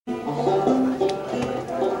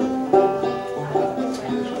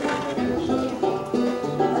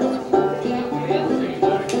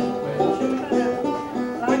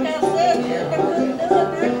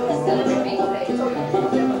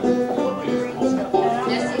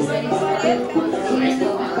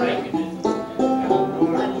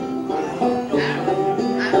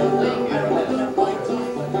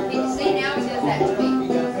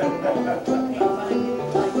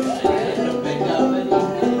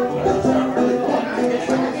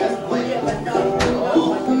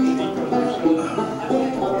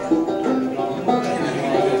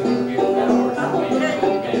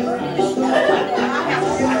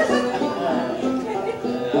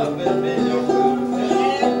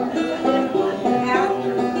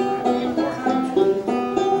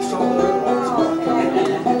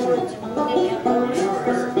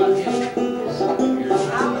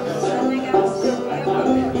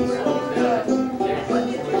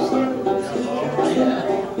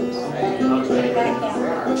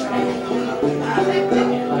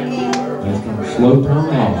Slow Time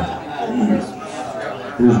Hollow.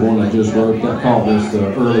 Here's one I just wrote. I call this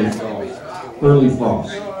the early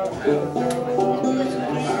frost.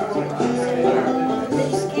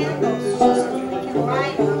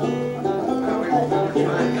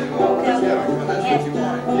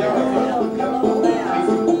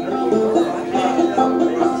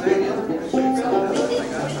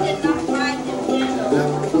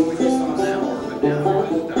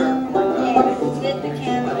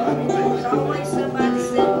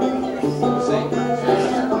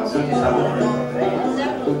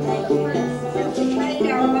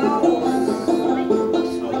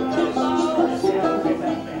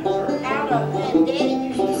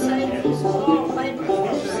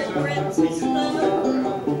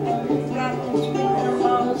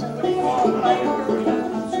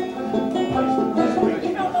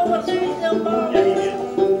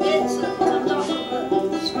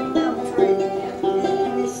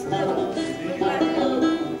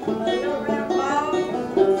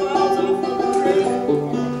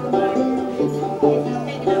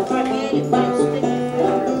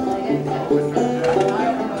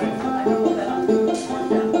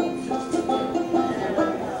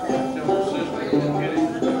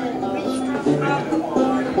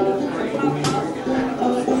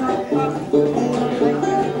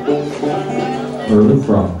 Early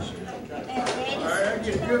frost.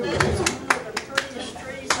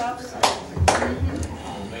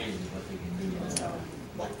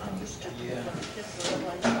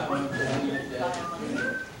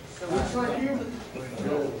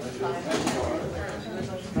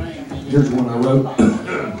 Here's one I wrote.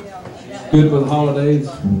 Good for the holidays.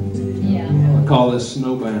 I call this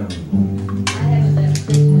Snowbound.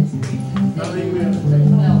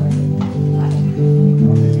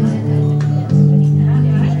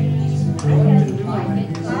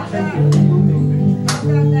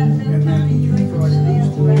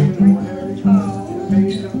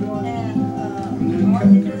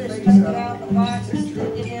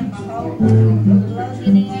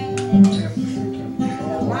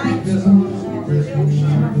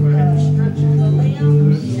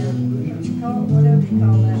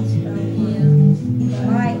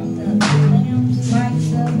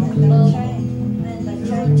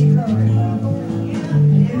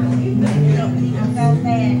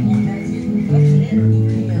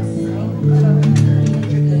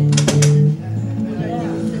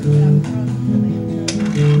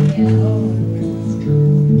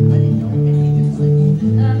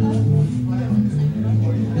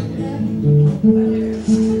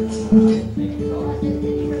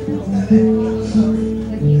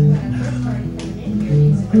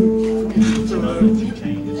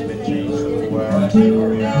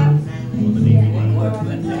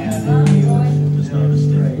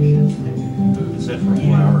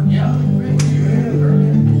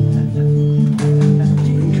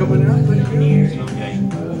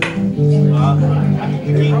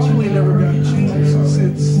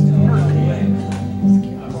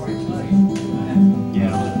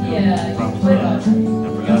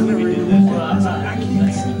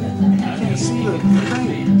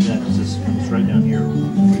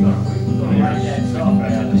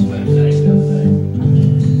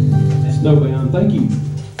 Snowbound, thank you.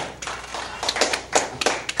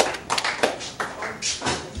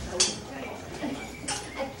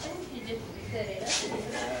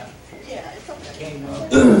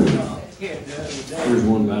 Here's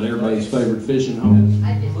one about everybody's favorite fishing home.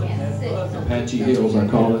 Apache Hills, I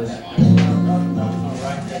call this.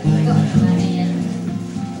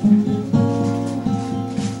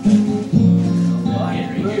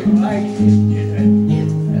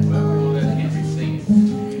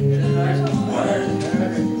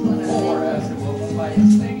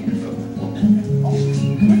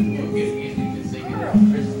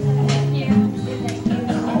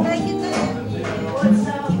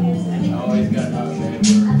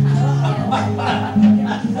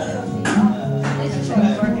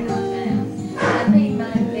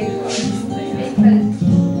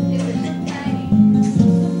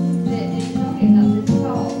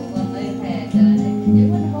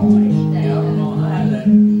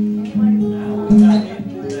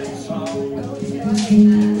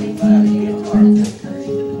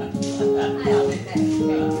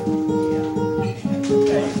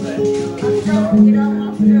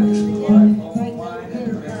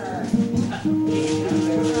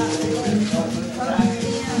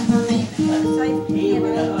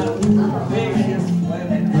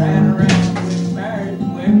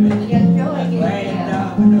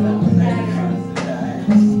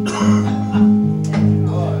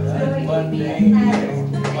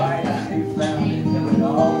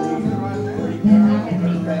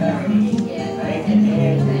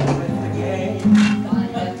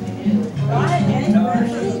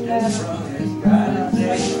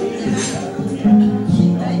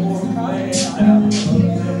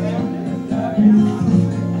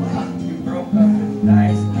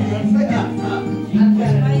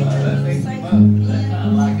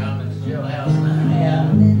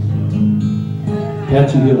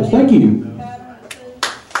 Hatchie Hills, thank you.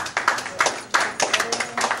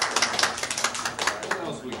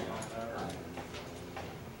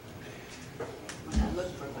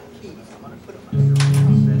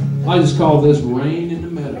 I just call this Rain in the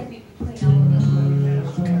Meadow.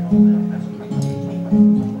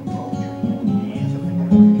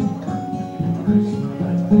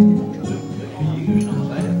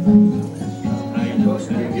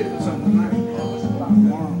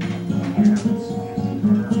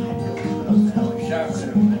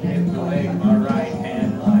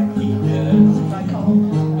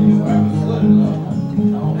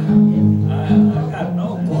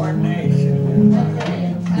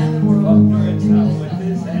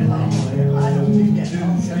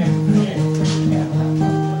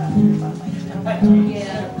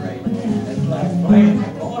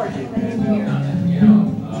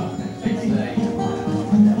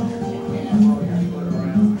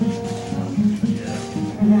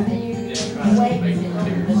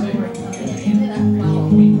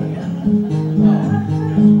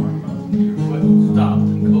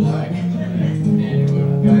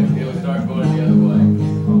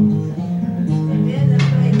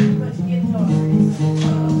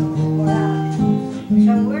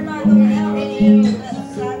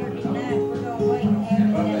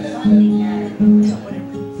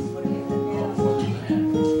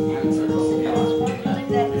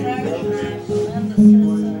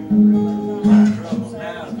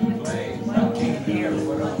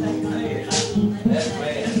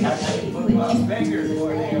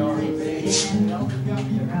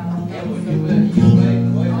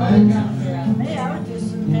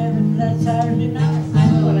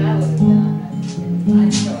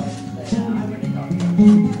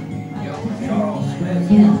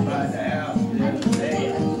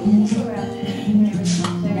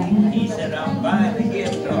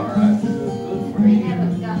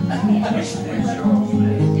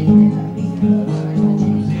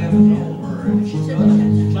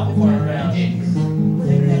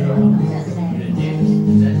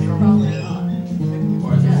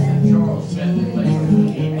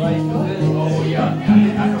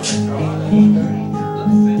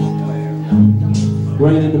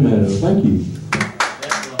 Rain in the Meadow, thank you.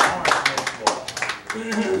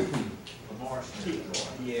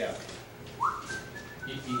 Yeah.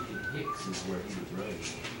 Hicks is where he was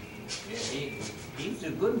raised. Yeah, he's a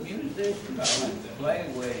good musician. I went to play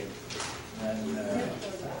with him. And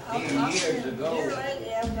years ago,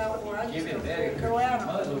 Jimmy Beck,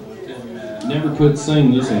 mother was in... Never could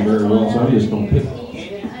sing this one very well, so I'm just going to pick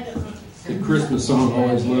the Christmas song I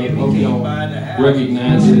always loved. Hope y'all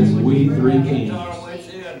recognize it as We Three Kings.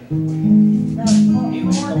 He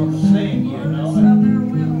was going to sing, you know,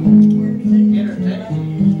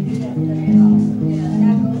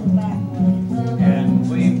 and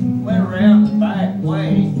we went around the back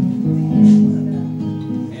way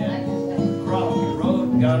and crossed the road,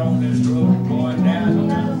 got on this road going down,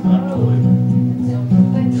 and I know it.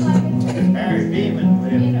 Harry Beeman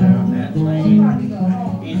lived down that lane.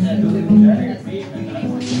 He said, "Who's Harry Beeman?" I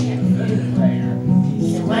was a good player. He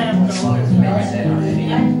slammed on his face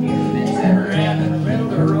and ran in the middle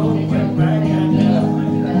of the road, went back and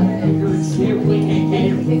see if we can get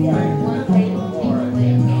him back for it.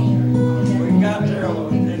 We got there,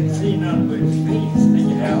 didn't see none but his feet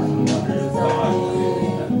sticking out from under his eyes.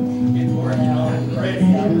 He's working on the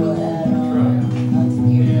radio truck.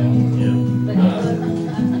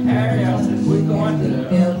 Harry, I said, we're going to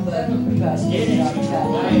get him to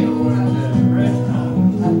play over at the restaurant.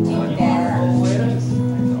 You want to go with us?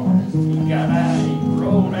 He got out, he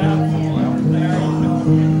rolled out from up there on the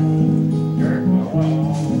dirt.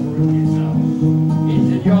 He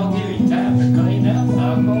said, y'all give him time to clean up,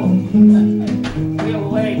 I'll go. We'll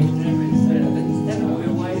wait, Jimmy said.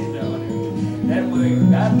 We'll wait on him. Then we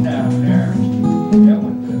got down there. There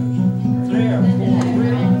was 3 or 4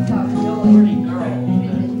 really pretty girls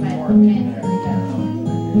that were working there.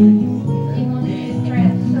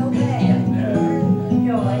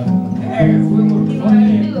 Harry, we were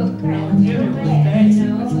playing. Jimmy was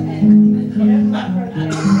dancing.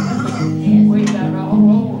 We got all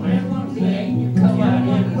over everything. You come out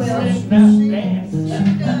here and sit down and dance.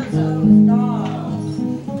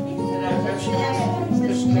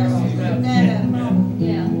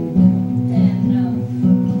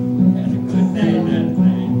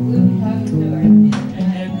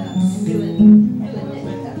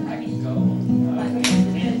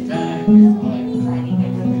 We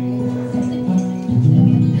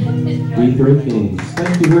Three Kings.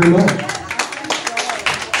 Thank you very much.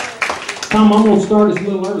 Tom, I'm going to start us a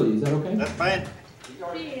little early. Is that okay? That's fine.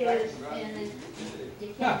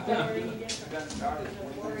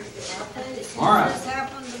 All right.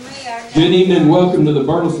 Good evening and welcome to the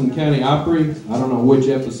Burleson County Opry. I don't know which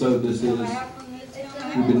episode this is.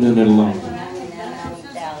 We've been doing it a long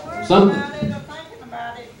time. Something.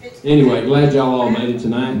 Anyway, glad y'all all made it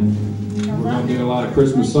tonight. We're going to do a lot of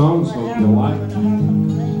Christmas songs. Hope you'll like it.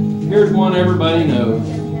 Here's one everybody knows.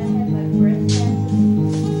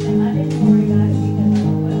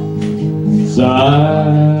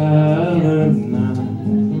 Silent night,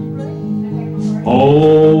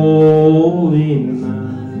 holy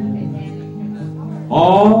night,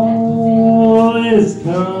 all is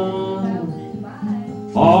calm,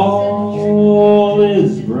 all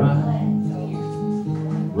is bright,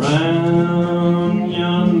 round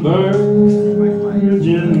yon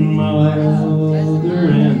virgin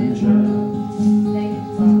mother and child,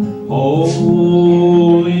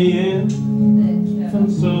 holy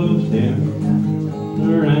infant so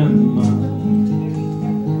tender and mild,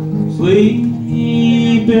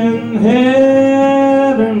 sleep in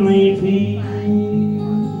heavenly peace,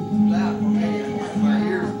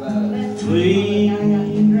 sleep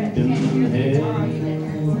in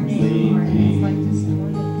heavenly peace.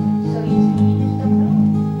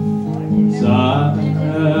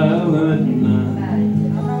 Silent night,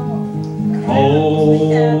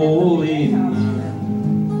 holy night,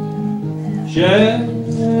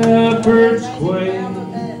 shepherds quail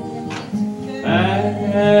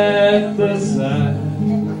at the sight,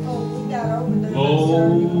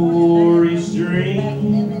 glory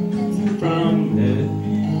stream from heaven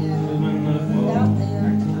above,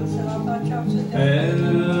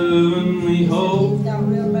 heavenly hope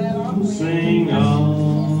sing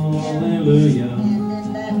hallelujah.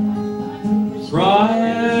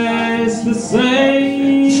 Christ the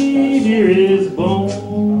Savior is born.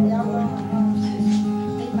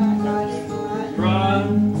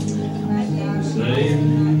 Christ the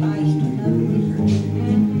Savior is born.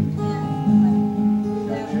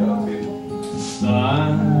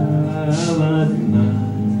 Silent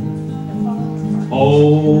night,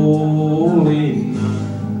 holy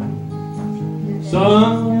night,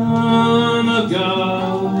 Son of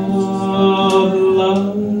God,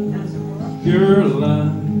 love, pure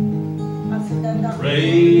light,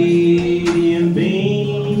 radiant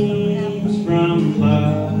beams from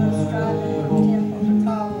light,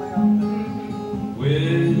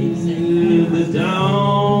 with the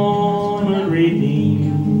dawn of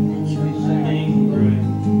redeeming grace,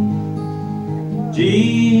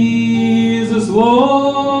 Jesus,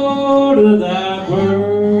 Lord of thy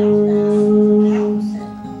birth,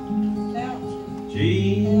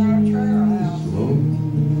 Jesus,